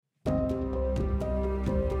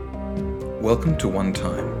Welcome to One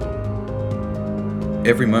Time.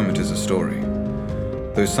 Every moment is a story,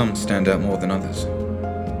 though some stand out more than others.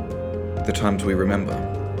 The times we remember,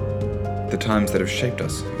 the times that have shaped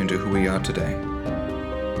us into who we are today.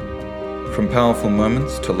 From powerful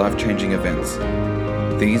moments to life-changing events,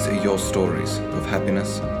 these are your stories of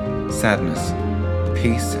happiness, sadness,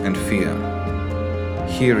 peace and fear.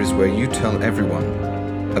 Here is where you tell everyone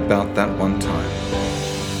about that one time.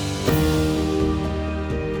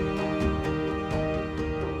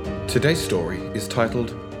 Today's story is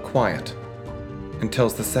titled Quiet and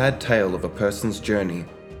tells the sad tale of a person's journey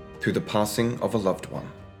through the passing of a loved one.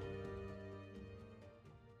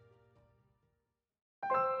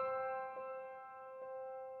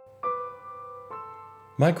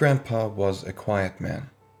 My grandpa was a quiet man.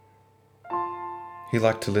 He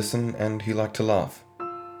liked to listen and he liked to laugh.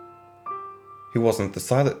 He wasn't the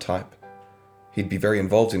silent type. He'd be very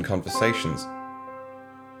involved in conversations.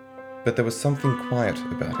 But there was something quiet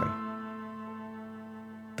about him.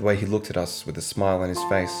 The way he looked at us with a smile on his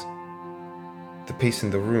face. The peace in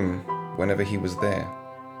the room whenever he was there.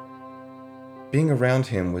 Being around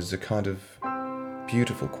him was a kind of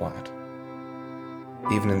beautiful quiet,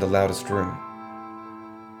 even in the loudest room.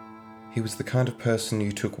 He was the kind of person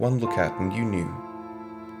you took one look at and you knew,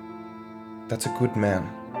 that's a good man.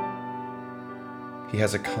 He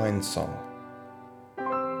has a kind soul.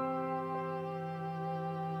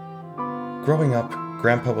 Growing up,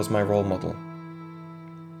 Grandpa was my role model.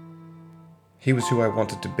 He was who I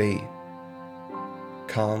wanted to be.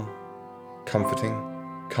 Calm,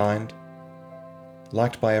 comforting, kind,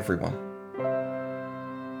 liked by everyone.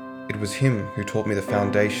 It was him who taught me the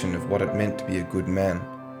foundation of what it meant to be a good man,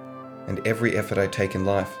 and every effort I take in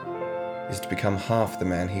life is to become half the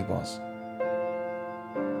man he was.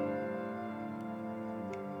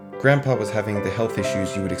 Grandpa was having the health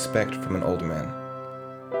issues you would expect from an older man,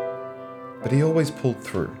 but he always pulled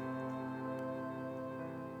through.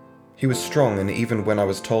 He was strong, and even when I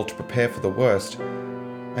was told to prepare for the worst,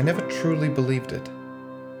 I never truly believed it.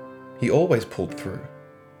 He always pulled through.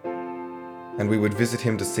 And we would visit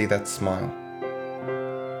him to see that smile.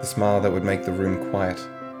 The smile that would make the room quiet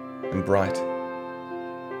and bright.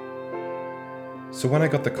 So when I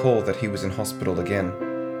got the call that he was in hospital again,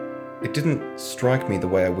 it didn't strike me the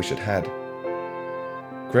way I wish it had.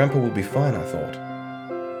 Grandpa will be fine, I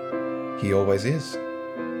thought. He always is.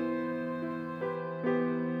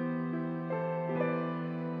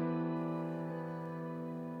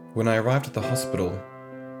 When I arrived at the hospital,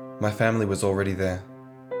 my family was already there.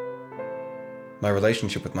 My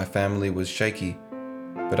relationship with my family was shaky,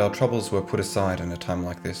 but our troubles were put aside in a time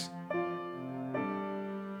like this.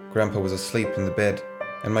 Grandpa was asleep in the bed,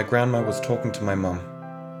 and my grandma was talking to my mum,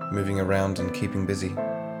 moving around and keeping busy.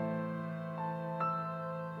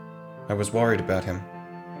 I was worried about him.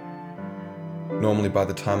 Normally by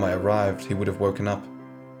the time I arrived, he would have woken up.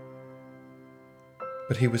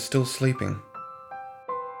 But he was still sleeping.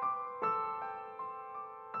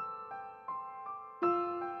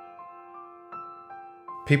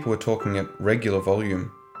 People were talking at regular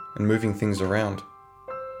volume and moving things around.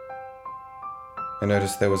 I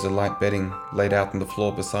noticed there was a light bedding laid out on the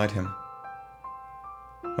floor beside him.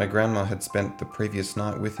 My grandma had spent the previous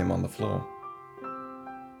night with him on the floor.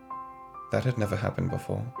 That had never happened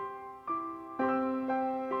before.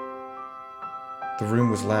 The room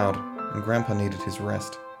was loud and Grandpa needed his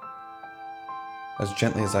rest. As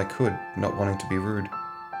gently as I could, not wanting to be rude,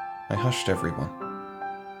 I hushed everyone.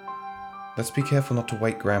 "Let's be careful not to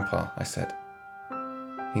wake Grandpa," I said.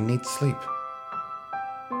 "He needs sleep."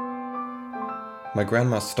 My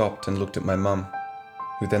grandma stopped and looked at my mum,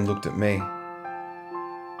 who then looked at me.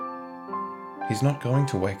 "He's not going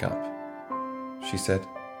to wake up," she said.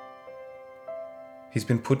 "He's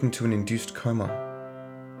been put into an induced coma."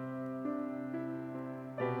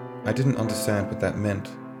 I didn't understand what that meant.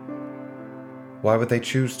 Why would they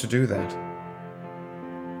choose to do that?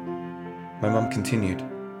 My mum continued.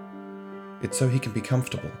 "It's so he can be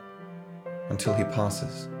comfortable until he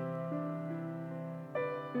passes."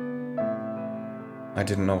 I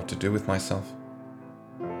didn't know what to do with myself.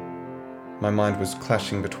 My mind was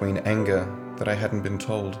clashing between anger that I hadn't been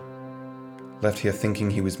told, left here thinking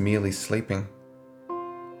he was merely sleeping,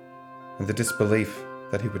 and the disbelief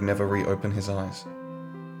that he would never reopen his eyes.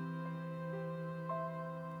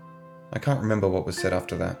 I can't remember what was said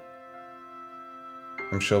after that.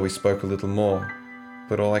 I'm sure we spoke a little more,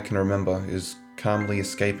 but all I can remember is calmly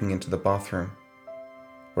escaping into the bathroom,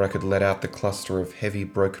 where I could let out the cluster of heavy,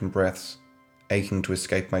 broken breaths, aching to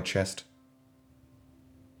escape my chest.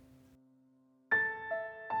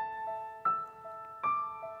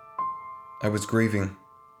 I was grieving,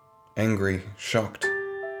 angry, shocked.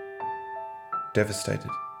 devastated.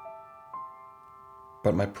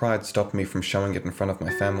 But my pride stopped me from showing it in front of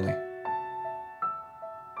my family.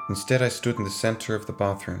 Instead, I stood in the center of the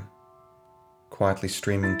bathroom, quietly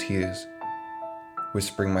streaming tears,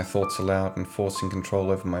 whispering my thoughts aloud and forcing control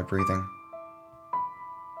over my breathing.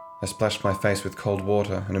 I splashed my face with cold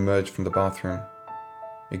water and emerged from the bathroom,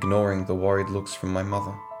 ignoring the worried looks from my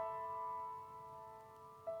mother.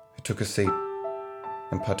 I took a seat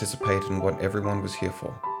and participated in what everyone was here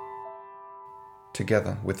for.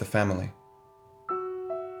 Together with the family,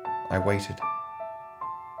 I waited.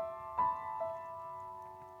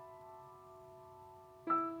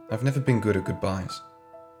 I've never been good at goodbyes,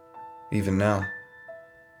 even now.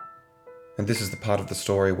 And this is the part of the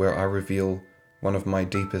story where I reveal one of my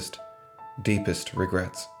deepest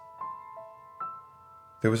regrets.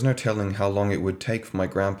 There was no telling how long it would take for my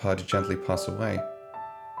grandpa to gently pass away,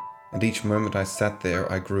 and each moment I sat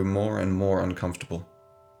there, I grew more and more uncomfortable.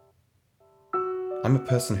 I'm a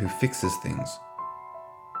person who fixes things.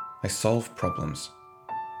 I solve problems.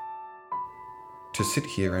 To sit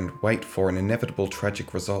here and wait for an inevitable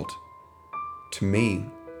tragic result, to me,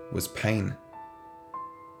 was pain.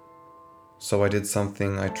 So I did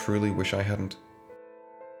something I truly wish I hadn't.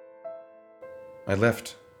 I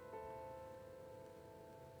left.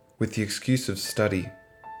 With the excuse of study,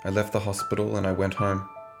 I left the hospital and I went home.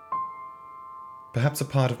 Perhaps a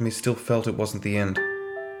part of me still felt it wasn't the end,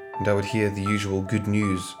 and I would hear the usual good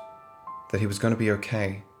news that he was going to be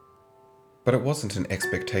okay. But it wasn't an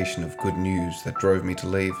expectation of good news that drove me to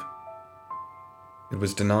leave. It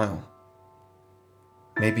was denial,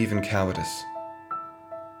 maybe even cowardice.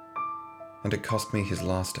 And it cost me his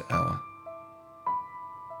last hour.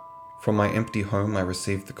 From my empty home, I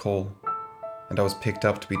received the call, and I was picked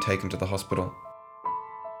up to be taken to the hospital.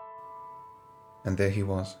 And there he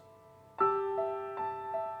was.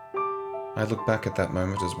 I look back at that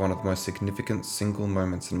moment as one of the most significant single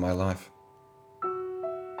moments in my life.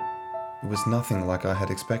 It was nothing like I had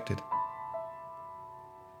expected.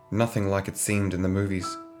 Nothing like it seemed in the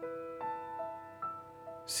movies.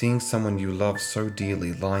 Seeing someone you love so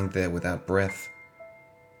dearly lying there without breath,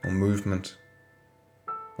 or movement,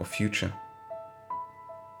 or future.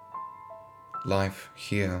 Life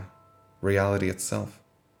here, reality itself,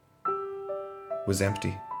 was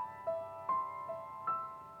empty.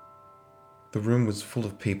 The room was full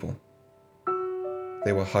of people.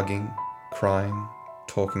 They were hugging, crying,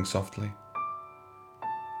 talking softly.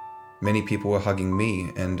 Many people were hugging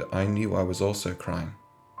me, and I knew I was also crying.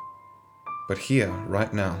 But here,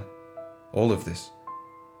 right now, all of this,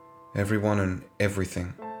 everyone and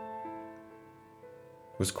everything,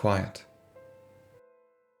 was quiet.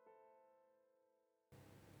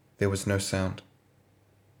 There was no sound.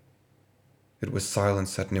 It was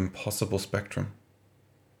silence at an impossible spectrum.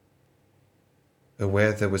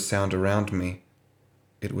 Aware there was sound around me,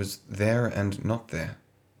 it was there and not there.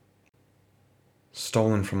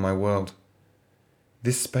 Stolen from my world.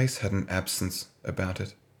 This space had an absence about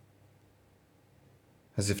it,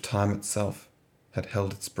 as if time itself had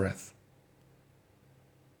held its breath.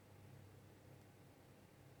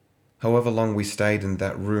 However long we stayed in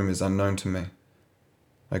that room is unknown to me.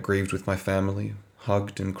 I grieved with my family,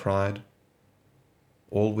 hugged and cried,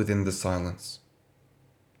 all within the silence.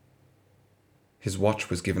 His watch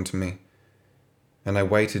was given to me, and I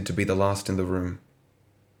waited to be the last in the room,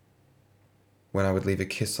 when I would leave a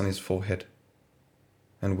kiss on his forehead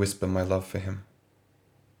and whisper my love for him.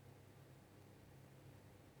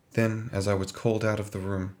 Then, as I was called out of the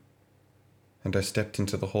room, and I stepped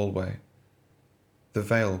into the hallway, the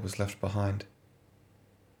veil was left behind.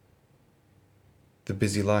 The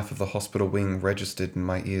busy life of the hospital wing registered in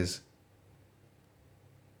my ears.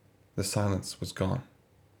 The silence was gone.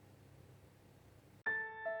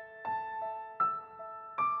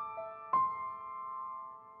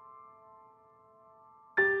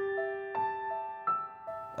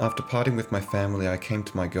 After parting with my family, I came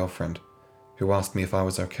to my girlfriend, who asked me if I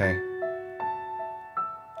was okay.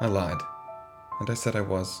 I lied, and I said I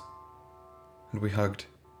was, and we hugged.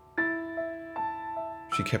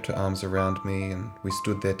 She kept her arms around me, and we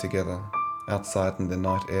stood there together, outside in the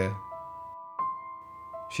night air.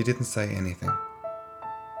 She didn't say anything.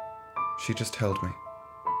 She just held me.